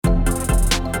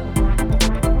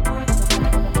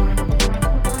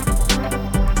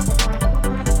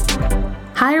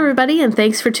everybody, and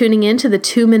thanks for tuning in to the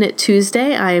 2-Minute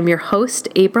Tuesday. I am your host,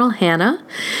 April Hanna,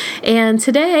 and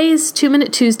today's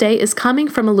 2-Minute Tuesday is coming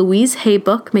from a Louise Hay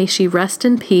book, May she rest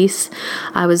in peace.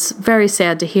 I was very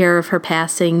sad to hear of her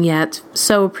passing, yet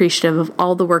so appreciative of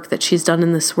all the work that she's done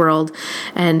in this world,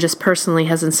 and just personally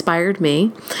has inspired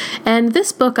me. And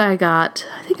this book I got,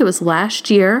 I think it was last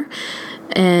year,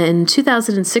 in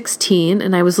 2016,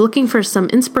 and I was looking for some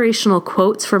inspirational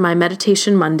quotes for my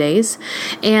Meditation Mondays,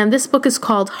 and this book is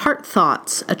called Heart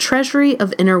Thoughts, A Treasury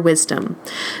of Inner Wisdom.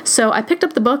 So I picked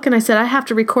up the book and I said, I have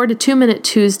to record a 2-Minute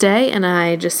Tuesday, and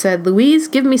I just said, Louise,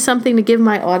 give me something to give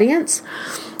my audience.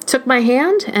 Took my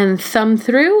hand and thumbed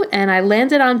through, and I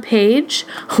landed on page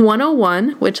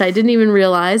 101, which I didn't even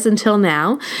realize until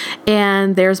now,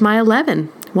 and there's my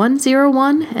 11.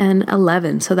 101 and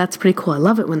 11. So that's pretty cool. I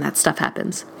love it when that stuff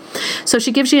happens. So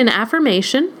she gives you an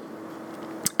affirmation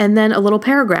and then a little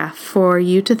paragraph for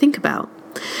you to think about.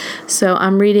 So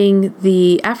I'm reading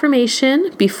the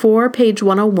affirmation before page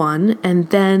 101 and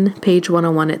then page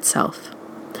 101 itself.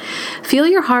 Feel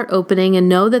your heart opening and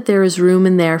know that there is room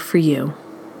in there for you.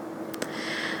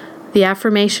 The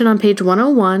affirmation on page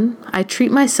 101, I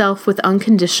treat myself with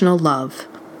unconditional love.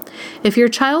 If your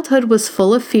childhood was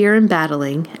full of fear and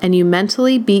battling, and you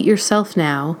mentally beat yourself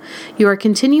now, you are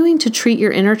continuing to treat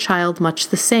your inner child much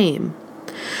the same.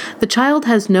 The child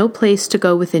has no place to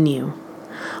go within you.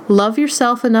 Love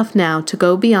yourself enough now to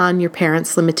go beyond your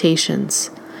parents'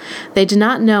 limitations. They do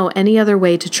not know any other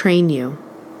way to train you.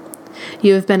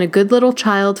 You have been a good little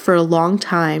child for a long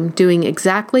time, doing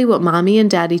exactly what Mommy and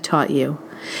Daddy taught you.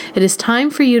 It is time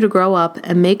for you to grow up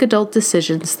and make adult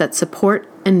decisions that support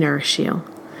and nourish you.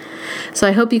 So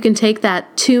I hope you can take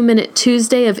that 2-Minute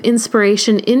Tuesday of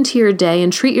inspiration into your day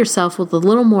and treat yourself with a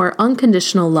little more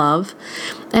unconditional love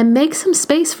and make some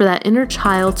space for that inner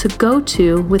child to go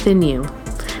to within you.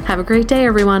 Have a great day,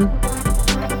 everyone.